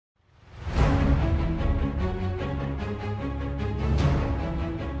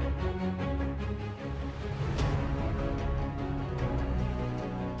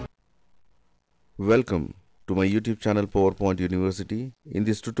Welcome to my YouTube channel PowerPoint University. In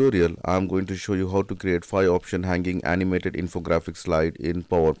this tutorial, I am going to show you how to create 5-option hanging animated infographic slide in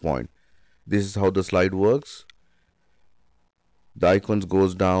PowerPoint. This is how the slide works. The icons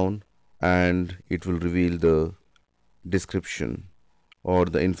goes down and it will reveal the description or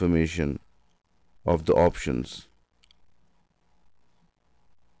the information of the options.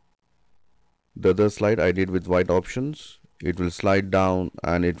 The other slide I did with white options. It will slide down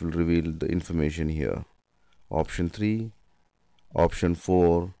and it will reveal the information here. Option 3, option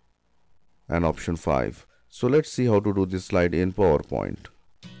 4 and option 5. So let's see how to do this slide in PowerPoint.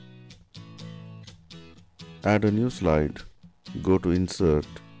 Add a new slide. Go to Insert,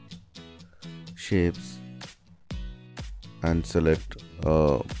 Shapes and select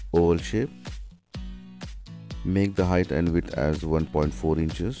oval shape. Make the height and width as 1.4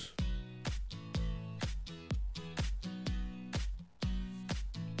 inches.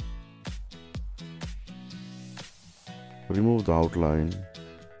 Remove the outline.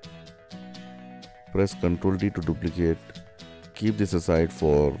 Press Ctrl D to duplicate. Keep this aside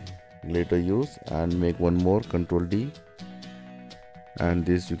for later use and make one more, Ctrl D. And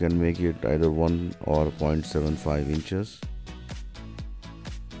this you can make it either 1 or 0.75 inches.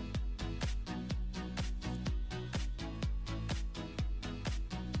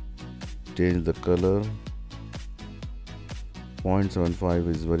 Change the color. 0.75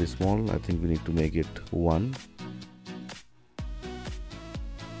 is very small. I think we need to make it 1.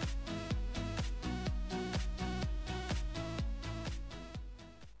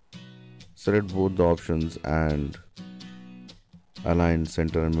 Select both the options and align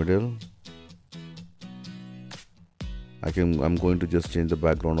center and middle. I'm going to just change the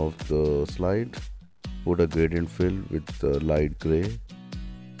background of the slide. Put a gradient fill with the light gray.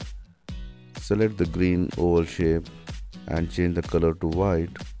 Select the green oval shape and change the color to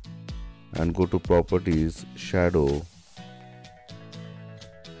white and go to Properties, Shadow.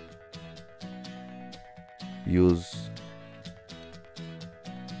 Use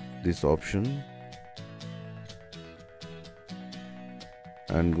this option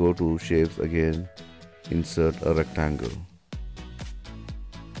and go to Shapes again. Insert a rectangle.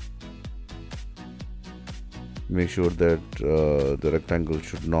 Make sure that the rectangle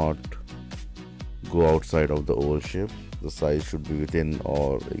should not go outside of the oval shape. The size should be within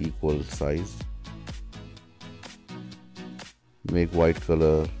or equal size. Make white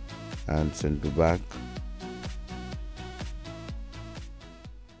color and send to back.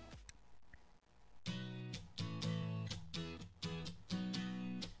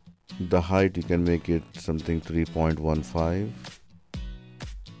 The height you can make it something 3.15.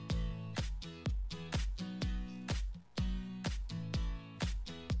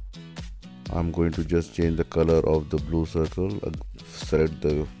 I'm going to just change the color of the blue circle. Select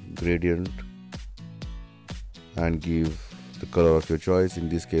the gradient and give the color of your choice. In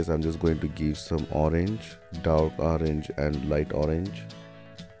this case, I'm just going to give some orange, dark orange and light orange.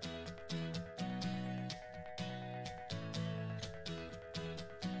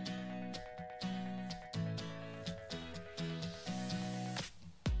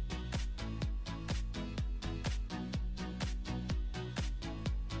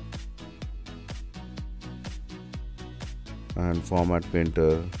 And Format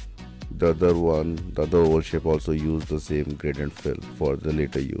Painter, the other oval shape, also use the same gradient fill for the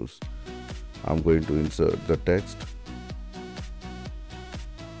later use. I'm going to insert the text.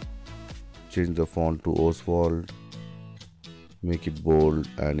 Change the font to Oswald. Make it bold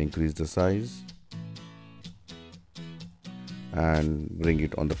and increase the size. And bring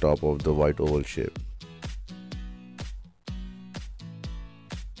it on the top of the white oval shape.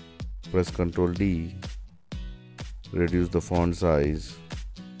 Press Ctrl D. Reduce the font size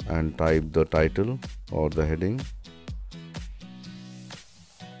and type the title or the heading.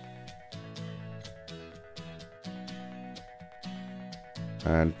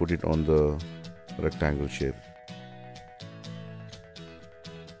 And put it on the rectangle shape.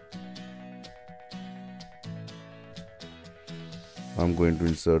 I'm going to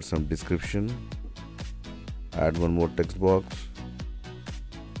insert some description. Add one more text box.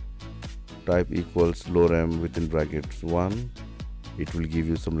 Type equals lorem within brackets 1. It will give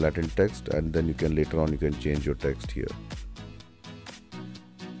you some Latin text and then later on you can change your text here.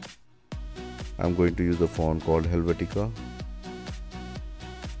 I'm going to use the font called Helvetica.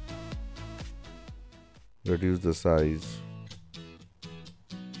 Reduce the size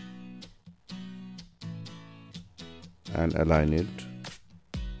and align it.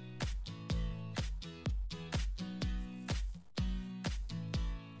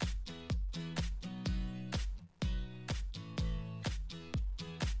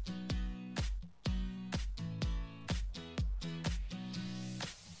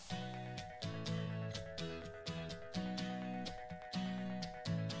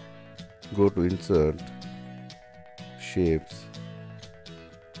 Go to Insert, Shapes,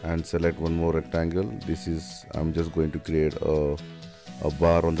 and select one more rectangle. I'm just going to create a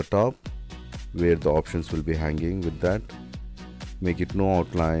bar on the top where the options will be hanging. With that, make it no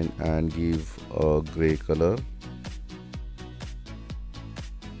outline and give a gray color.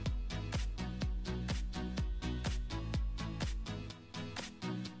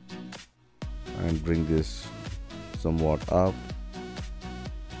 And bring this somewhat up.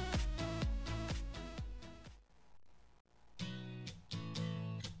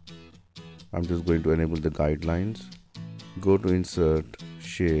 I'm just going to enable the guidelines. Go to Insert,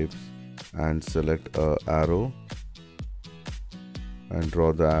 Shapes, and select a arrow and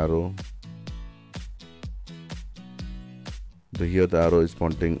draw the arrow. Here the arrow is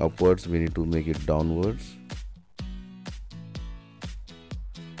pointing upwards, we need to make it downwards.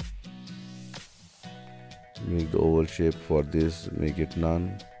 Make the oval shape for this, make it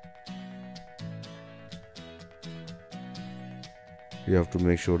none. You have to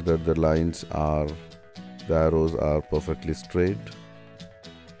make sure that the arrows are perfectly straight.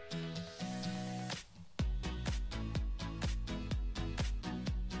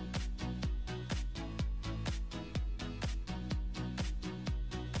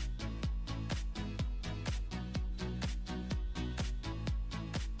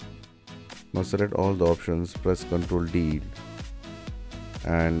 Now select all the options, press Ctrl D,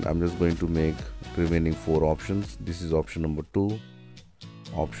 and I'm just going to make remaining 4 options. This is option number 2,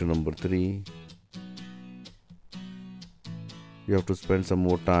 option number 3. You have to spend some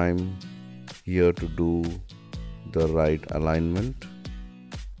more time here to do the right alignment.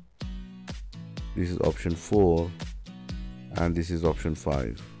 This is option 4 and this is option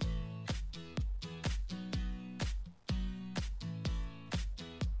 5.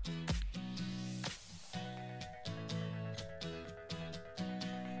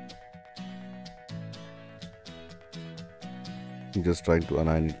 I'm just trying to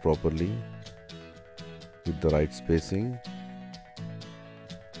align it properly with the right spacing.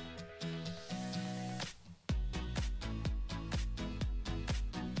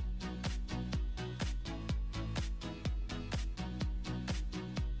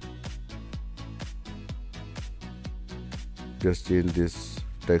 Just change this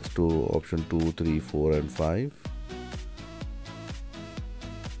text to option 2, 3, 4 and 5.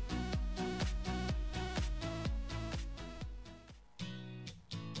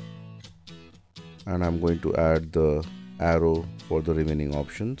 And I'm going to add the arrow for the remaining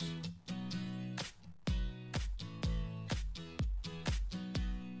options.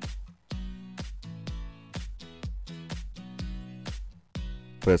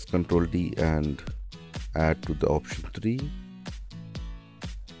 Press Ctrl D and add to the option 3.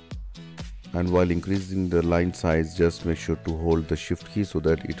 And while increasing the line size, just make sure to hold the shift key so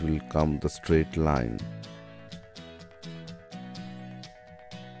that it will come the straight line.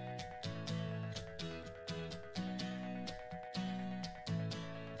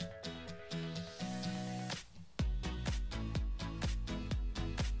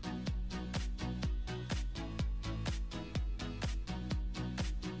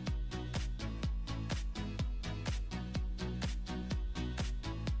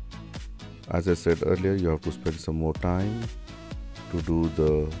 As I said earlier, you have to spend some more time to do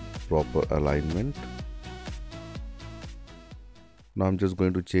the proper alignment. Now I'm just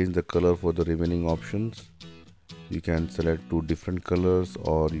going to change the color for the remaining options. You can select 2 different colors,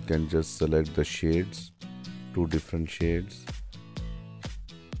 or you can just select the shades, 2 different shades.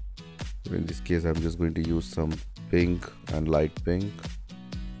 In this case, I'm just going to use some pink and light pink.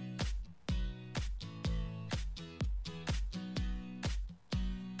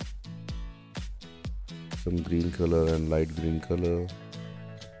 Some green color and light green color.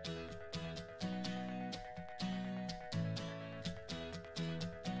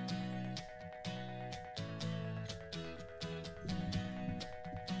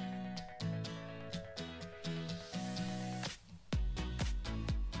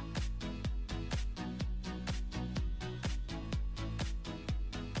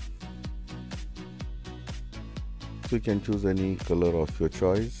 So you can choose any color of your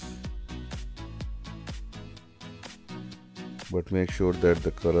choice, but make sure that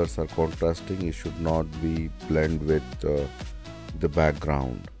the colors are contrasting. It should not be blend with the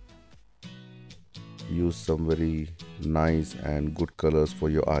background. Use some very nice and good colors for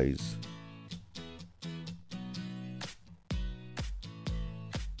your eyes.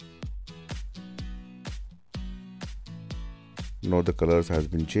 Now the colors has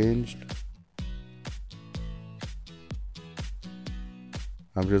been changed.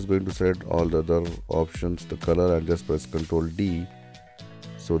 I'm just going to select all the other options, the color, and just press Ctrl D.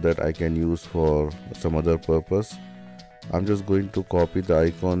 so that I can use for some other purpose. I'm just going to copy the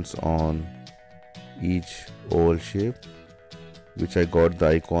icons on each oval shape, which I got the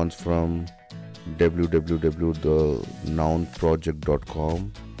icons from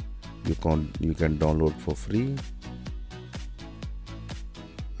www.thenounproject.com. You can download for free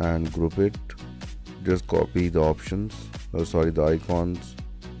and group it. Just copy the options, the icons,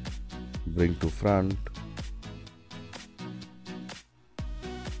 bring to front,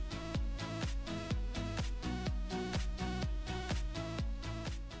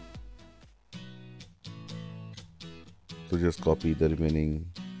 so just copy the remaining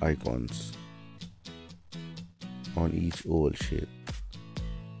icons on each oval shape.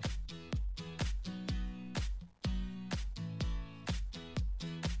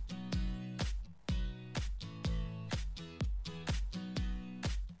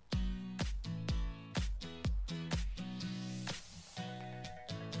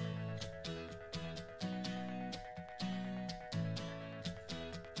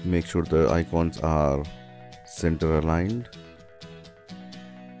 Make sure the icons are center aligned.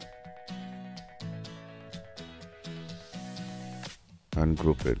 And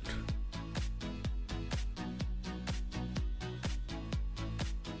group it.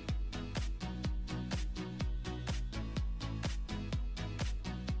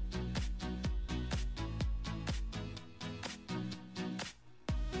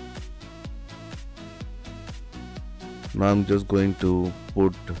 Now I'm just going to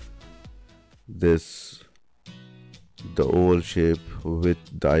put the oval shape with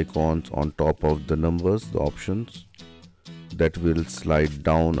the icons on top of the numbers, the options that will slide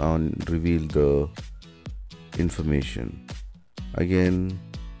down and reveal the information. Again,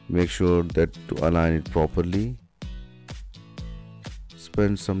 make sure that to align it properly.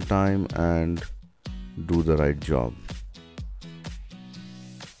 Spend some time and do the right job.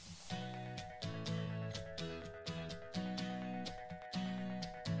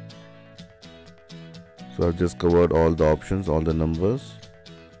 So I've just covered all the options, all the numbers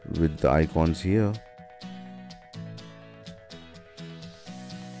with the icons here.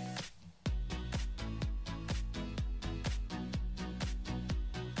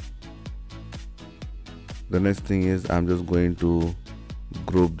 The next thing is I'm just going to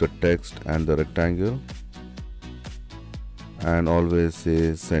group the text and the rectangle and always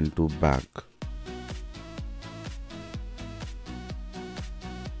say send to back.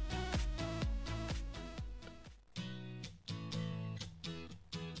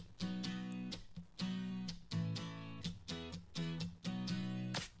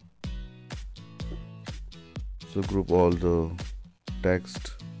 So group all the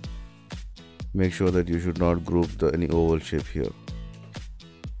text. Make sure that you should not group any oval shape here.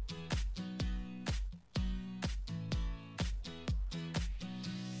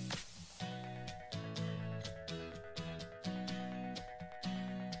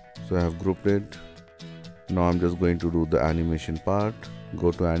 So I have grouped it. Now I'm just going to do the animation part.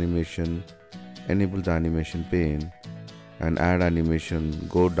 Go to animation, enable the animation pane and add animation.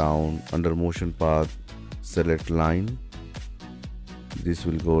 Go down under motion path, select line. This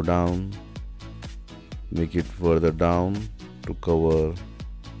will go down. Make it further down to cover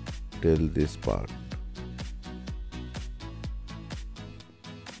till this part.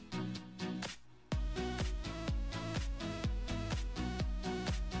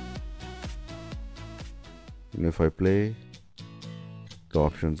 And if I play, the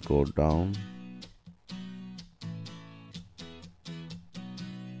options go down.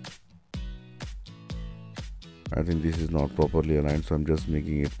 I think this is not properly aligned, so I'm just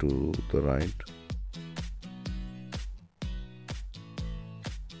making it to the right.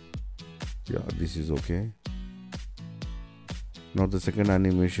 Yeah, this is okay. Now the second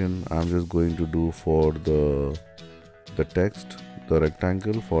animation I'm just going to do for the text, the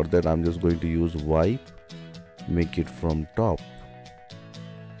rectangle. For that I'm just going to use wipe, make it from top.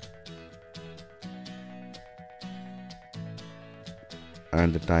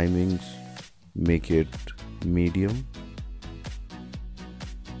 And the timings, make it medium.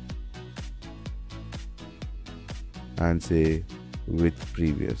 And say with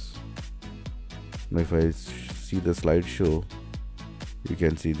previous. Now if I see the slideshow, you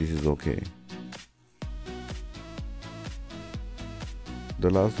can see this is okay. The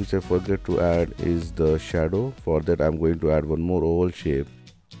last which I forget to add is the shadow. For that I'm going to add one more oval shape.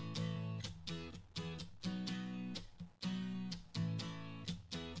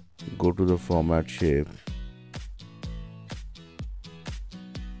 Go to the format shape.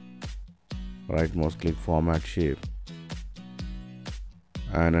 Right mouse click format shape.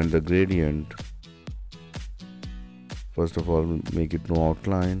 And under gradient, First of all, make it no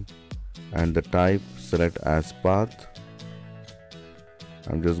outline, and the type select as path.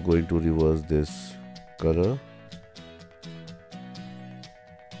 I'm just going to reverse this color.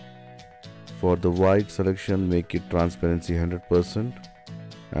 For the white selection, make it transparency 100%,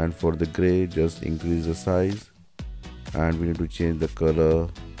 and for the gray, just increase the size, and we need to change the color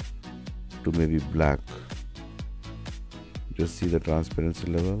to maybe black. Just see the transparency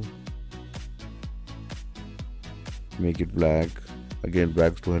level, make it black. Again,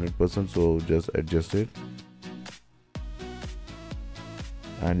 black to 100%, so just adjust it,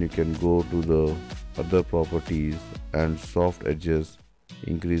 and you can go to the other properties and soft edges,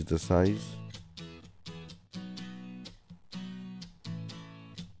 increase the size,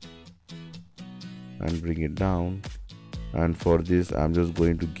 and bring it down. And for this, I'm just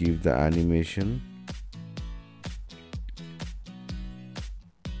going to give the animation.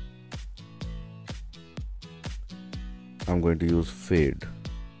 I'm going to use fade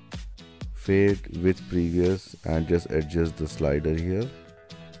with previous, and just adjust the slider here.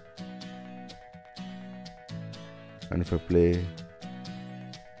 And if I play,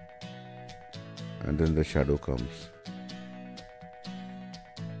 and then the shadow comes,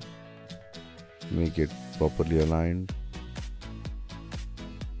 make it properly aligned.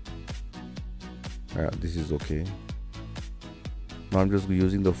 This is okay. Now I'm just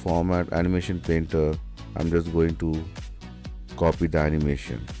using the format animation painter. I'm just going to copy the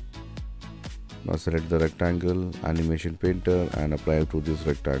animation. Now select the rectangle, animation painter, and apply it to this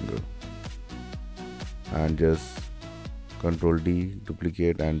rectangle, and just Ctrl D,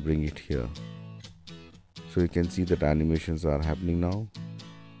 duplicate, and bring it here. So you can see that animations are happening now.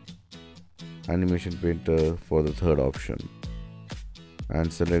 Animation painter for the third option,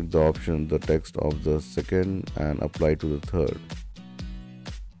 and select the option, the text of the second, and apply to the third.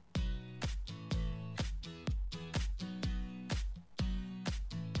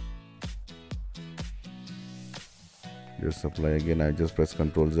 Just apply again. I just press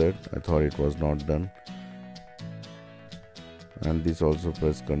Ctrl Z. I thought it was not done. And this also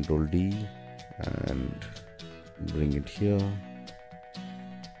press Ctrl D and bring it here.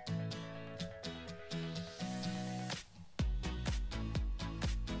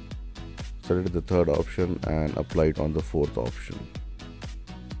 Select the third option and apply it on the fourth option.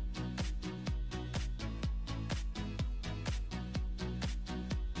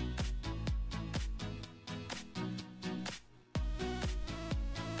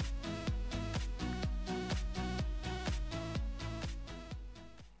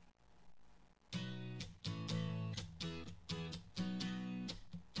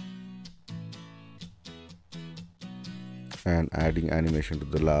 And adding animation to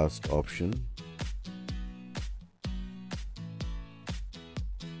the last option.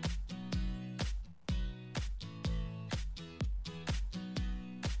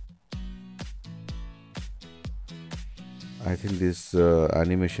 I think this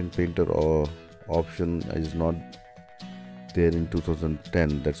animation painter or option is not there in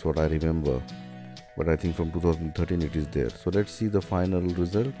 2010. That's what I remember, but I think from 2013 it is there. So let's see the final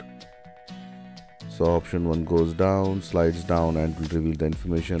result. So option 1 goes down, slides down, and will reveal the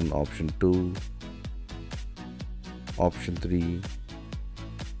information. Option 2, option 3,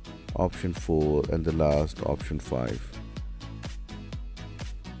 option 4, and the last option 5.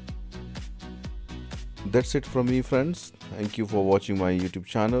 That's it from me, friends. Thank you for watching my YouTube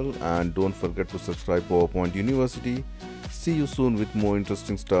channel, and don't forget to subscribe PowerPoint University. See you soon with more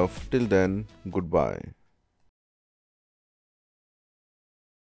interesting stuff. Till then, goodbye.